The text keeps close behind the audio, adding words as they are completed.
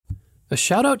A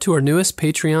shout out to our newest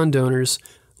Patreon donors,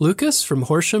 Lucas from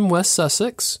Horsham, West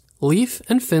Sussex, Leaf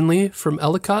and Finley from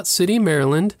Ellicott City,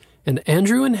 Maryland, and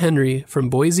Andrew and Henry from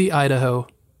Boise, Idaho.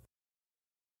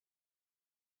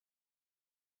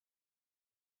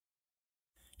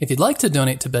 If you'd like to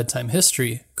donate to Bedtime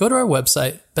History, go to our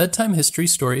website,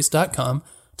 bedtimehistorystories.com,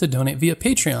 to donate via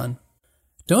Patreon.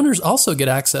 Donors also get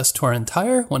access to our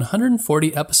entire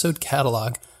 140-episode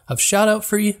catalog of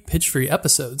shout-out-free, pitch-free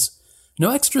episodes. No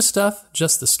extra stuff,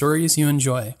 just the stories you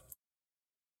enjoy.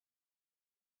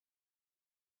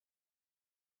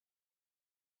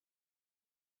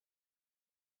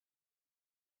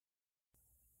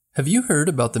 Have you heard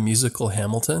about the musical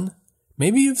Hamilton?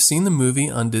 Maybe you've seen the movie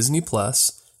on Disney+,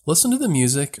 listened to the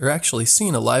music, or actually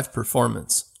seen a live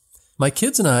performance. My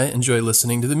kids and I enjoy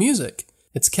listening to the music.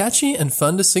 It's catchy and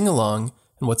fun to sing along,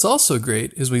 and what's also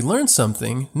great is we learn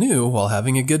something new while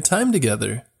having a good time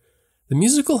together. The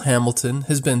musical Hamilton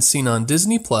has been seen on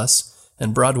Disney+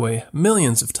 and Broadway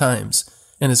millions of times,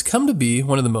 and has come to be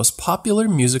one of the most popular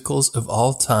musicals of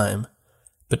all time.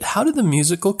 But how did the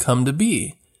musical come to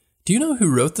be? Do you know who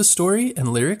wrote the story and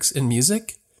lyrics and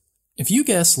music? If you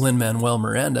guessed Lin-Manuel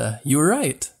Miranda, you were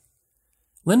right.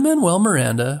 Lin-Manuel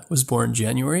Miranda was born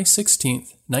January 16,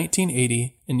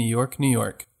 1980, in New York, New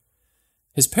York.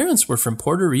 His parents were from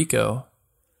Puerto Rico.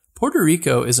 Puerto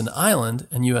Rico is an island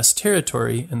and U.S.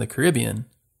 territory in the Caribbean.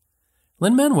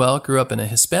 Lin-Manuel grew up in a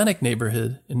Hispanic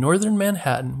neighborhood in northern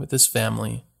Manhattan with his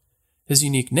family. His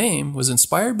unique name was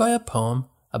inspired by a poem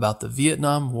about the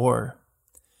Vietnam War.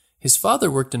 His father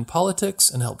worked in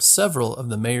politics and helped several of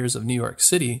the mayors of New York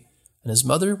City, and his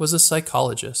mother was a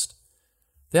psychologist.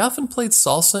 They often played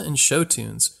salsa and show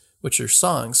tunes, which are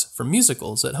songs from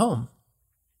musicals at home.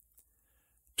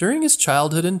 During his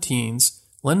childhood and teens,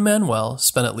 Lin-Manuel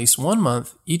spent at least 1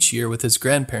 month each year with his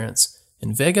grandparents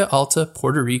in Vega Alta,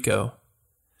 Puerto Rico.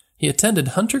 He attended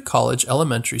Hunter College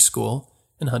Elementary School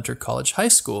and Hunter College High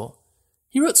School.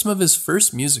 He wrote some of his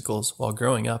first musicals while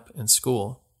growing up in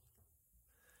school.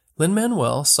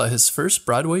 Lin-Manuel saw his first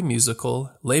Broadway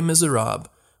musical, Les Miserables,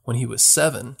 when he was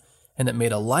 7, and it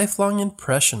made a lifelong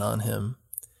impression on him.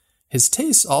 His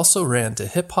tastes also ran to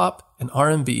hip-hop and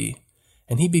R&B,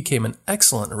 and he became an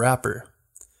excellent rapper.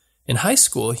 In high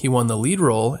school, he won the lead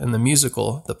role in the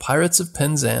musical The Pirates of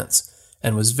Penzance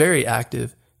and was very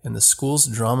active in the school's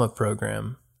drama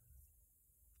program.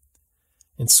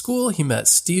 In school, he met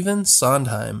Stephen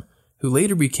Sondheim, who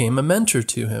later became a mentor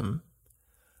to him,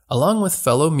 along with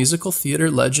fellow musical theater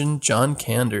legend John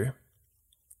Kander.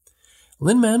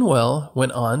 Lin-Manuel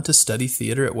went on to study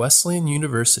theater at Wesleyan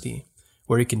University,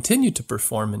 where he continued to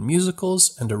perform in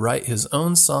musicals and to write his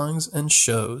own songs and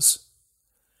shows.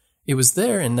 It was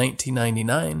there in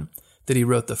 1999 that he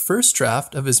wrote the first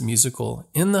draft of his musical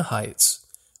In the Heights,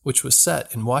 which was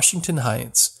set in Washington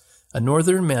Heights, a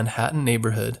northern Manhattan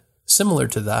neighborhood similar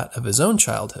to that of his own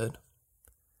childhood.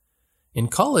 In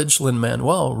college,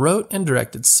 Lin-Manuel wrote and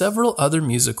directed several other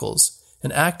musicals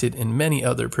and acted in many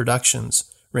other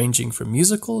productions, ranging from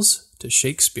musicals to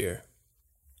Shakespeare.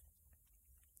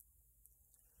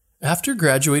 After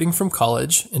graduating from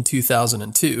college in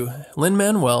 2002,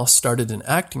 Lin-Manuel started an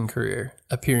acting career,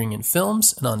 appearing in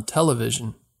films and on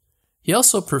television. He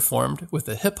also performed with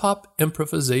a hip-hop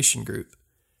improvisation group,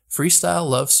 Freestyle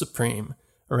Love Supreme,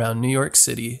 around New York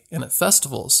City and at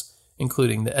festivals,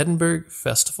 including the Edinburgh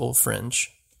Festival Fringe.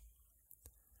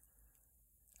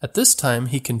 At this time,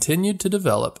 he continued to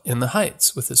develop In the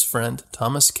Heights with his friend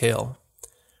Thomas Kail.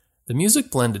 The music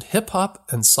blended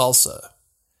hip-hop and salsa.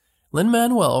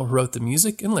 Lin-Manuel wrote the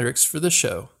music and lyrics for the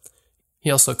show. He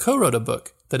also co-wrote a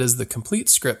book that is the complete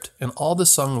script and all the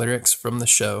song lyrics from the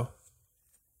show.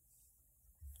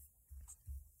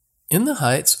 In the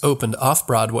Heights opened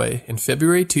off-Broadway in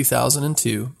February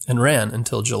 2002 and ran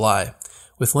until July,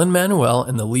 with Lin-Manuel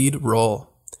in the lead role.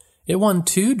 It won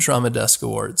 2 Drama Desk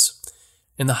Awards.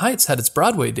 In the Heights had its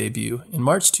Broadway debut in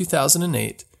March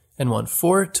 2008 and won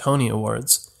 4 Tony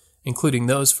Awards, including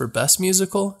those for Best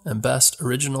Musical and Best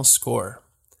Original Score.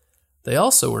 They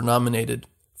also were nominated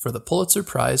for the Pulitzer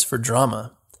Prize for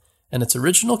Drama, and its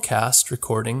original cast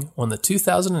recording won the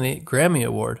 2008 Grammy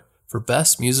Award for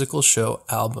Best Musical Show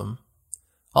Album.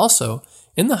 Also,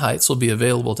 In the Heights will be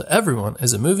available to everyone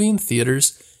as a movie in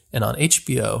theaters and on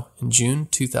HBO in June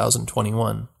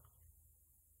 2021.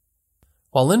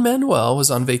 While Lin-Manuel was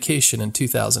on vacation in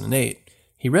 2008,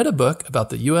 he read a book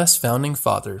about the U.S. founding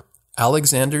father,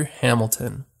 Alexander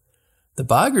Hamilton. The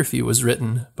biography was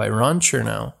written by Ron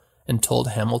Chernow and told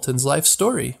Hamilton's life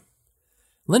story.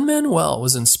 Lin-Manuel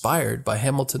was inspired by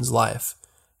Hamilton's life,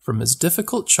 from his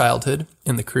difficult childhood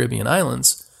in the Caribbean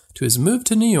islands to his move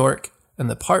to New York and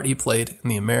the part he played in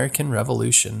the American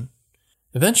Revolution.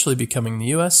 eventually becoming the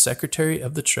U.S. Secretary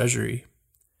of the Treasury.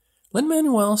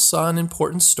 Lin-Manuel saw an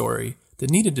important story that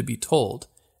needed to be told,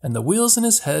 and the wheels in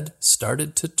his head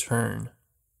started to turn.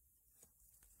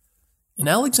 In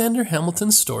Alexander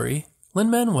Hamilton's story,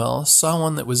 Lin-Manuel saw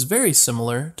one that was very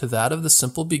similar to that of the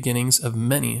simple beginnings of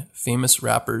many famous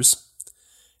rappers.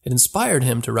 It inspired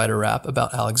him to write a rap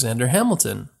about Alexander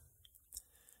Hamilton.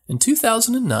 In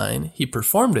 2009, he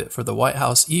performed it for the White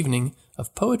House Evening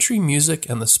of Poetry, Music,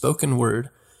 and the Spoken Word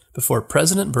before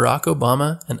President Barack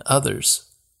Obama and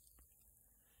others.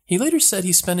 He later said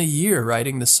he spent a year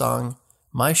writing the song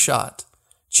My Shot,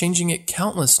 changing it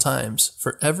countless times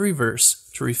for every verse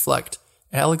to reflect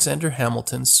Alexander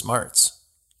Hamilton's smarts.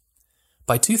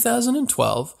 By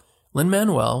 2012,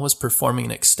 Lin-Manuel was performing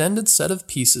an extended set of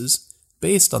pieces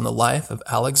based on the life of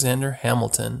Alexander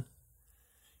Hamilton.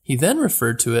 He then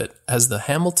referred to it as the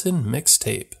Hamilton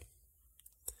Mixtape.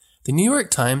 The New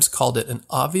York Times called it an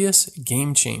obvious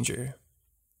game changer.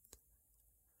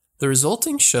 The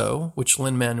resulting show, which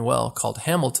Lin-Manuel called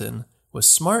Hamilton, was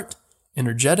smart,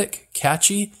 energetic,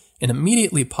 catchy, and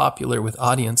immediately popular with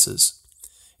audiences.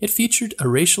 It featured a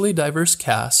racially diverse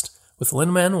cast, with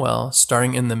Lin-Manuel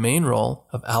starring in the main role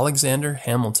of Alexander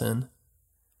Hamilton.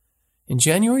 In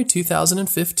January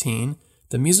 2015,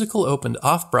 the musical opened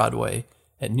off-Broadway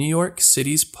at New York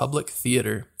City's Public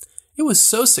Theater. It was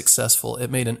so successful it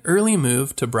made an early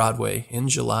move to Broadway in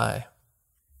July.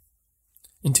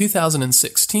 In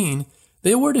 2016,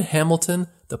 they awarded Hamilton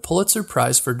the Pulitzer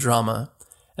Prize for Drama,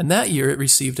 and that year it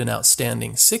received an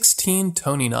outstanding 16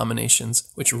 Tony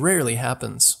nominations, which rarely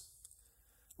happens.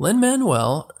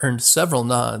 Lin-Manuel earned several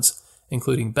nods,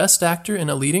 including Best Actor in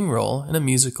a Leading Role in a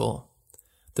Musical.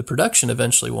 The production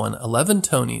eventually won 11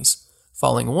 Tonys,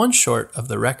 falling one short of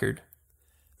the record.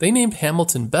 They named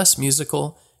Hamilton Best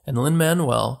Musical, and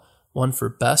Lin-Manuel won for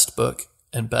Best Book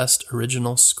and Best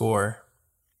Original Score.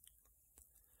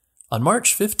 On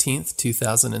March 15,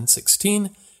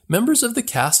 2016, members of the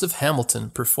cast of Hamilton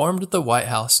performed at the White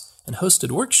House and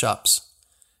hosted workshops.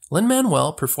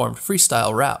 Lin-Manuel performed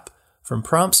freestyle rap from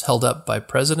prompts held up by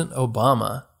President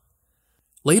Obama.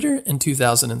 Later in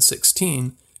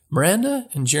 2016, Miranda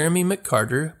and Jeremy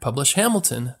McCarter published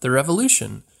Hamilton, The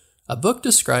Revolution, a book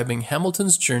describing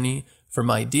Hamilton's journey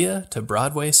from idea to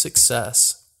Broadway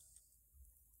success.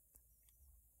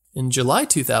 In July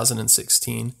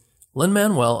 2016,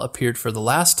 Lin-Manuel appeared for the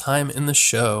last time in the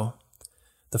show.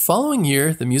 The following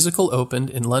year, the musical opened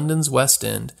in London's West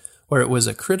End, where it was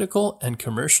a critical and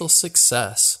commercial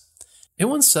success. It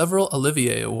won several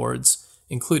Olivier Awards,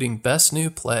 including Best New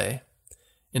Play.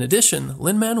 In addition,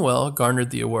 Lin-Manuel garnered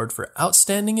the award for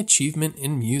Outstanding Achievement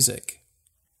in Music.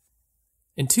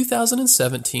 In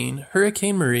 2017,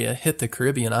 Hurricane Maria hit the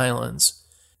Caribbean islands.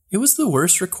 It was the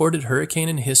worst recorded hurricane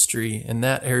in history in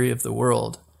that area of the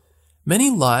world. Many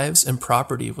lives and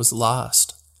property was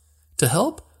lost. To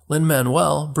help,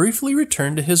 Lin-Manuel briefly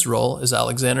returned to his role as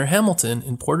Alexander Hamilton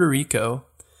in Puerto Rico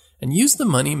and used the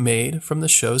money made from the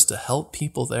shows to help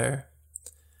people there.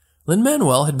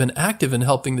 Lin-Manuel had been active in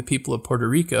helping the people of Puerto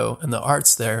Rico and the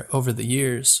arts there over the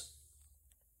years.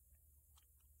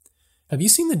 Have you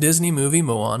seen the Disney movie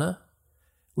Moana?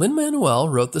 Lin-Manuel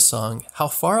wrote the song How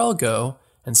Far I'll Go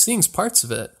and sings parts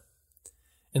of it.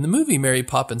 In the movie Mary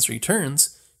Poppins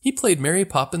Returns, he played Mary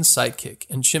Poppins' sidekick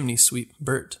and chimney sweep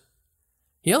Bert.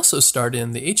 He also starred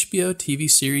in the HBO TV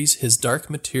series His Dark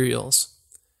Materials.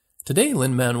 Today,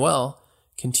 Lin-Manuel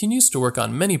continues to work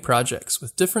on many projects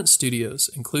with different studios,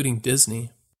 including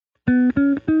Disney.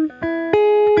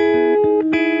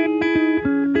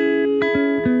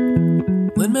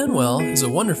 Lin-Manuel is a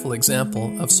wonderful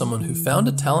example of someone who found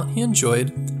a talent he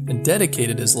enjoyed and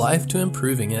dedicated his life to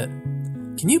improving it.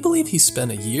 Can you believe he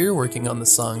spent a year working on the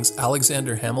songs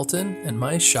Alexander Hamilton and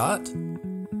My Shot?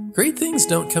 Great things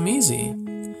don't come easy.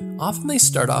 Often they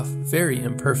start off very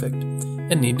imperfect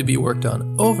and need to be worked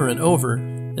on over and over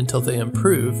until they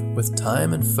improve with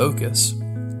time and focus.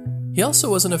 He also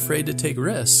wasn't afraid to take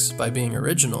risks by being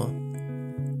original.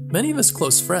 Many of his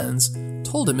close friends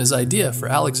told him his idea for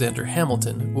Alexander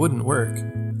Hamilton wouldn't work.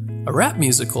 A rap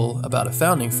musical about a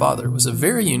founding father was a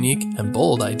very unique and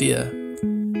bold idea,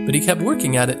 but he kept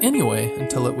working at it anyway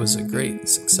until it was a great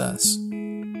success.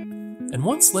 And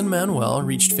once Lin-Manuel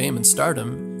reached fame and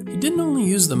stardom, he didn't only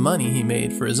use the money he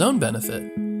made for his own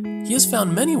benefit. He has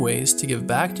found many ways to give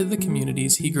back to the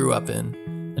communities he grew up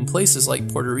in places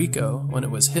like Puerto Rico when it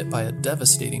was hit by a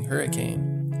devastating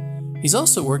hurricane. He's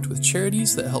also worked with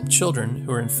charities that help children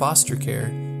who are in foster care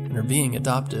and are being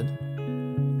adopted.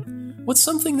 What's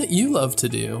something that you love to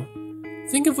do?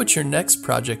 Think of what your next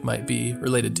project might be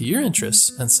related to your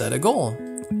interests and set a goal.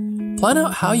 Plan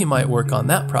out how you might work on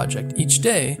that project each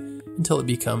day and until it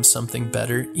becomes something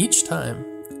better each time.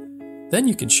 Then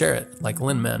you can share it like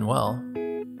Lin-Manuel.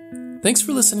 Thanks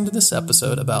for listening to this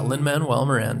episode about Lin-Manuel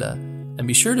Miranda, and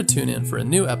be sure to tune in for a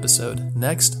new episode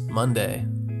next Monday.